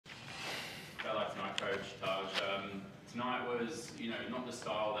Tonight was, not the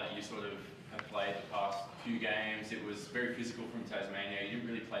style that you sort of have played the past few games. It was very physical from Tasmania. You didn't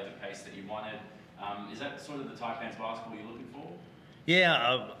really play the pace that you wanted. Is that sort of the Taipans basketball you're looking for?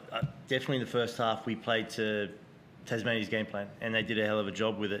 Yeah, definitely in the first half we played to Tasmania's game plan, and they did a hell of a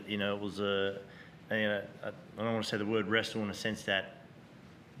job with it. It was I don't want to say the word wrestle in a sense that,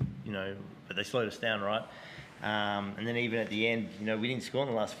 but they slowed us down, right? And then even at the end, we didn't score in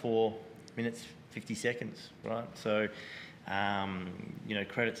the last 4 minutes, 50 seconds, right? So,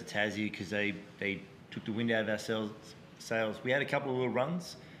 credit to Tassie because they took the wind out of our sails. We had a couple of little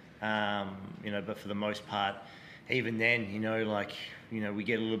runs, but for the most part, even then, we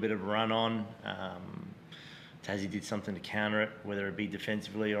get a little bit of a run on. Tassie did something to counter it, whether it be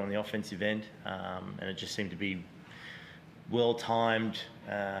defensively or on the offensive end, and it just seemed to be well-timed.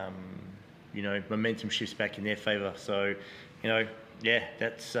 Momentum shifts back in their favour. So,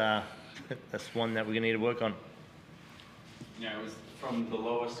 that's one that we're going to need to work on. It was from the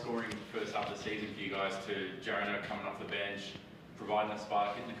lowest scoring first half of the season for you guys to Jonah coming off the bench, providing a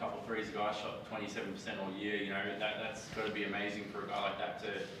spark, hitting a couple of threes. The guy shot 27% all year. That's got to be amazing for a guy like that to,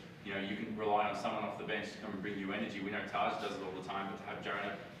 you can rely on someone off the bench to come and bring you energy. We know Taj does it all the time, but to have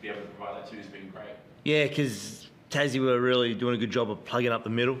Jonah be able to provide that too has been great. Yeah, because Tassie were really doing a good job of plugging up the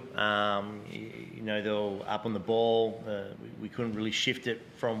middle. They were up on the ball. We couldn't really shift it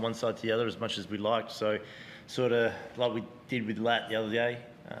from one side to the other as much as we liked. So, sort of like we did with Lat the other day,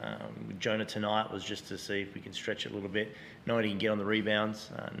 with Jonah tonight, was just to see if we can stretch it a little bit, knowing he can get on the rebounds,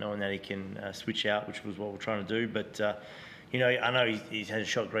 knowing that he can switch out, which was what we're trying to do. But, I know he's had a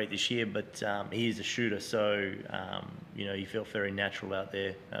shot great this year, but he is a shooter. So, he felt very natural out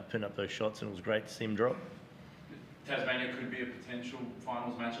there putting up those shots, and it was great to see him drop. Tasmania could be a potential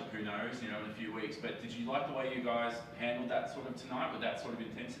finals matchup, who knows, in a few weeks. But did you like the way you guys handled that sort of tonight with that sort of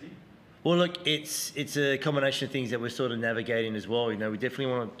intensity? Well, look, it's a combination of things that we're sort of navigating as well. We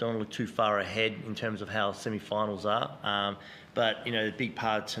definitely don't look too far ahead in terms of how semi-finals are. But, the big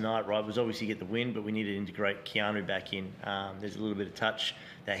part tonight, right, was obviously get the win, but we need to integrate Keanu back in. There's a little bit of touch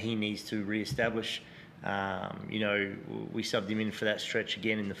that he needs to re-establish. We subbed him in for that stretch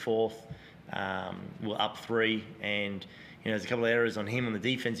again in the fourth. We're up 3, and there's a couple of errors on him on the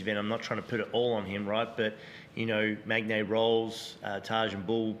defensive end. I'm not trying to put it all on him, right? But Magne rolls, Taj and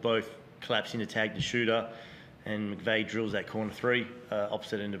Bull both collapse into tag the shooter, and McVeigh drills that corner 3,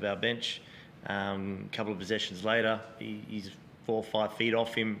 opposite end of our bench. A couple of possessions later, he's 4 or 5 feet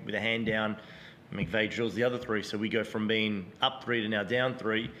off him with a hand down. McVeigh drills the other 3, so we go from being up 3 to now down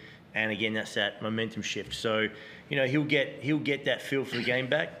 3. And again, that's that momentum shift. So, he'll get that feel for the game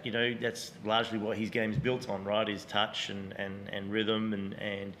back. That's largely what his game's built on, right? Is touch and rhythm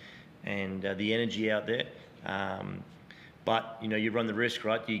and the energy out there. But you run the risk,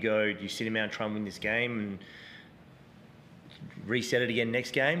 right? You sit him out and try and win this game and reset it again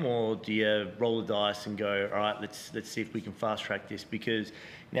next game, or do you roll the dice and go, all right, let's see if we can fast track this, because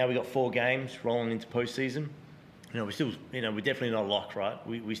now we've got 4 games rolling into postseason. We're definitely not locked, right?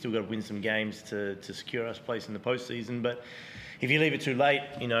 We still got to win some games to secure us place in the postseason. But if you leave it too late,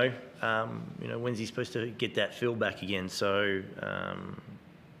 when's he supposed to get that feel back again? So,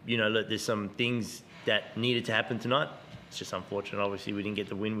 look, there's some things that needed to happen tonight. It's just unfortunate. Obviously, we didn't get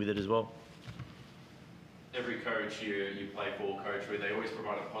the win with it as well. Every coach you play for, coach, where they always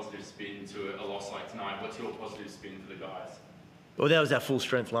provide a positive spin to a loss like tonight. What's your positive spin for the guys? Well, that was our full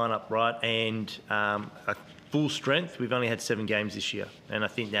strength lineup, right? And full strength, we've only had 7 games this year, and I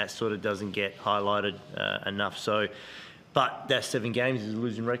think that sort of doesn't get highlighted enough. So, but that 7 games is a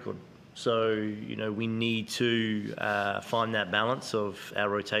losing record. So, we need to find that balance of our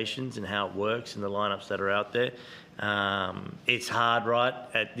rotations and how it works and the lineups that are out there. It's hard, right,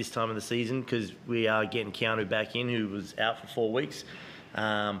 at this time of the season because we are getting Keanu back in, who was out for 4 weeks.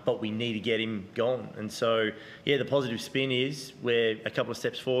 But we need to get him going. And so, the positive spin is we're a couple of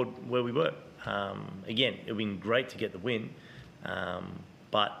steps forward where we were. Again, it would be great to get the win,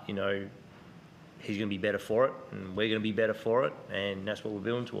 but, he's going to be better for it, and we're going to be better for it, and that's what we're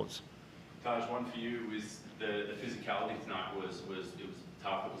building towards. Taj, one for you was the physicality tonight was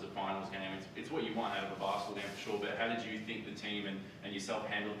tough. It was a finals game. It's what you want out of a basketball game for sure, but how did you think the team and yourself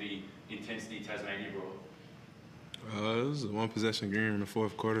handled the intensity Tasmania brought? It was a 1-possession game in the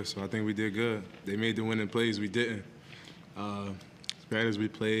fourth quarter, so I think we did good. They made the winning plays, we didn't. As bad as we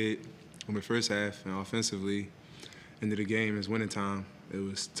played in the first half and offensively, into the game is winning time. It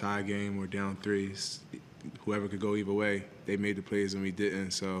was tie game or down 3s. Whoever could go either way, they made the plays and we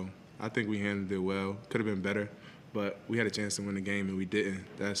didn't. So I think we handled it well. Could have been better, but we had a chance to win the game and we didn't.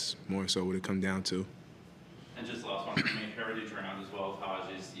 That's more so what it come down to. And just last one for me, heritage round as well,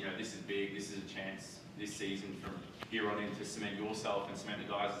 Taj, is, this is big. This is a chance this season from here on in to cement yourself and cement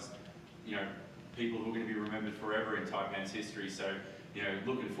the guys as, you know, people who are going to be remembered forever in Taipans history. So, you know,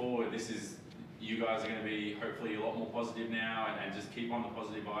 looking forward, you guys are going to be hopefully a lot more positive now and just keep on the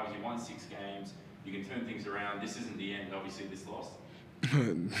positive vibes. You won 6 games. You can turn things around. This isn't the end, obviously, this loss.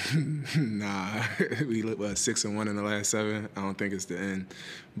 Nah, we look 6-1 in the last 7. I don't think it's the end,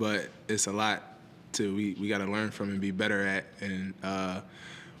 but it's a lot we got to learn from and be better at, and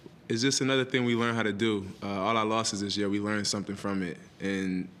it's just another thing we learn how to do. All our losses this year, we learned something from it,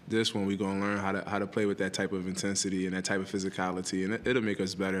 and this one we're gonna learn how to play with that type of intensity and that type of physicality, and it'll make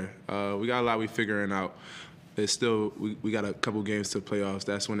us better. We got a lot we figuring out. It's still we got a couple games to playoffs.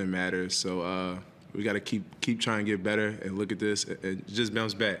 That's when it matters. So. We got to keep trying to get better and look at this and just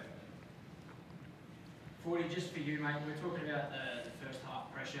bounce back. Forde, just for you, mate, we're talking about the first half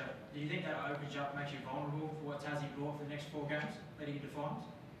pressure. Do you think that opens you up, makes you vulnerable for what Tassie brought for the next 4 games leading into finals?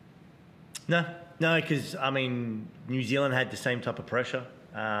 No, because, I mean, New Zealand had the same type of pressure.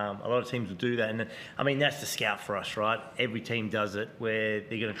 A lot of teams will do that. And, I mean, that's the scout for us, right? Every team does it where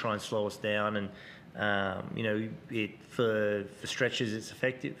they're going to try and slow us down. And, you know, for stretches it's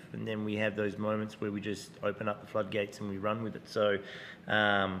effective, and then we have those moments where we just open up the floodgates and we run with it. So,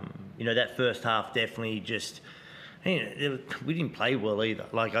 you know, that first half definitely just, you know, we didn't play well either.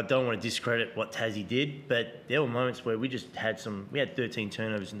 Like, I don't want to discredit what Tassie did, but there were moments where we just had we had 13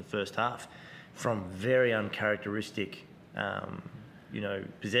 turnovers in the first half from very uncharacteristic, you know,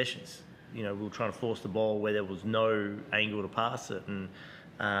 possessions. You know, we were trying to force the ball where there was no angle to pass it, and,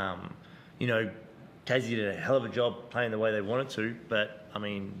 you know, Tassie did a hell of a job playing the way they wanted to, but, I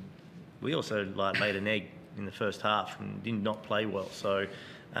mean, we also, like, laid an egg in the first half and did not play well. So, you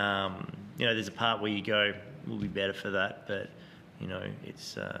know, there's a part where you go, we'll be better for that, but, you know,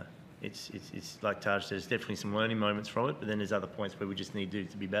 it's like Taj says, definitely some learning moments from it, but then there's other points where we just need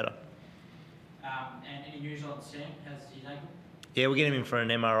to be better. And any news on Sam? How's his ankle? Yeah, we're getting him in for an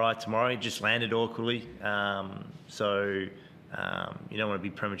MRI tomorrow. He just landed awkwardly, so... you don't want to be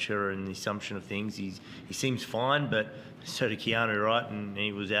premature in the assumption of things. He seems fine, but so did Keanu, right? And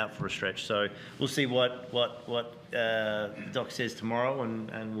he was out for a stretch. So we'll see what the doc says tomorrow,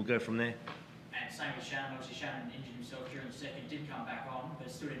 and we'll go from there. And same with Shannon. Obviously, Shannon injured himself during the second, did come back on,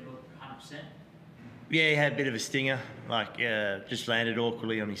 but still didn't look 100%. Yeah, he had a bit of a stinger, like just landed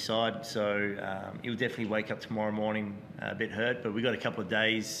awkwardly on his side. So he'll definitely wake up tomorrow morning a bit hurt, but we've got a couple of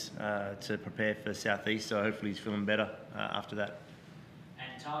days to prepare for Southeast, so hopefully he's feeling better after that.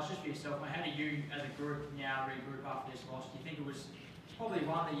 And Taj, just for yourself, mate, how do you as a group now regroup after this loss? Do you think it was probably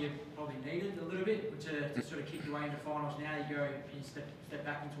one that you probably needed a little bit to sort of kick your way into finals? Now you go and step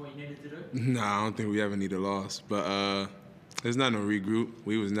back into what you needed to do? No, I don't think we ever need a loss, but there's not no regroup.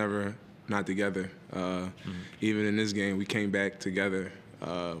 We was never not together. Even in this game, we came back together.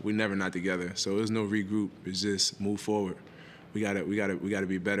 We never not together. So there's no regroup. It's just move forward. We gotta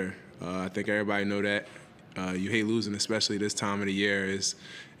be better. I think everybody know that. You hate losing, especially this time of the year. Is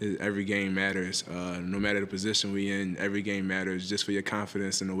every game matters. No matter the position we in, every game matters. Just for your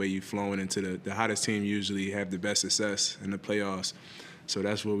confidence and the way you flowing into the hottest team usually have the best success in the playoffs. So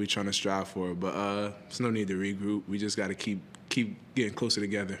that's what we're trying to strive for. But there's no need to regroup. We just got to keep getting closer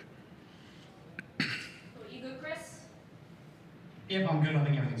together. You good, Chris? Yep, I'm good. I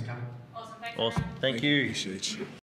think everything's covered. Awesome. Thanks. Awesome. Thank you. Appreciate you.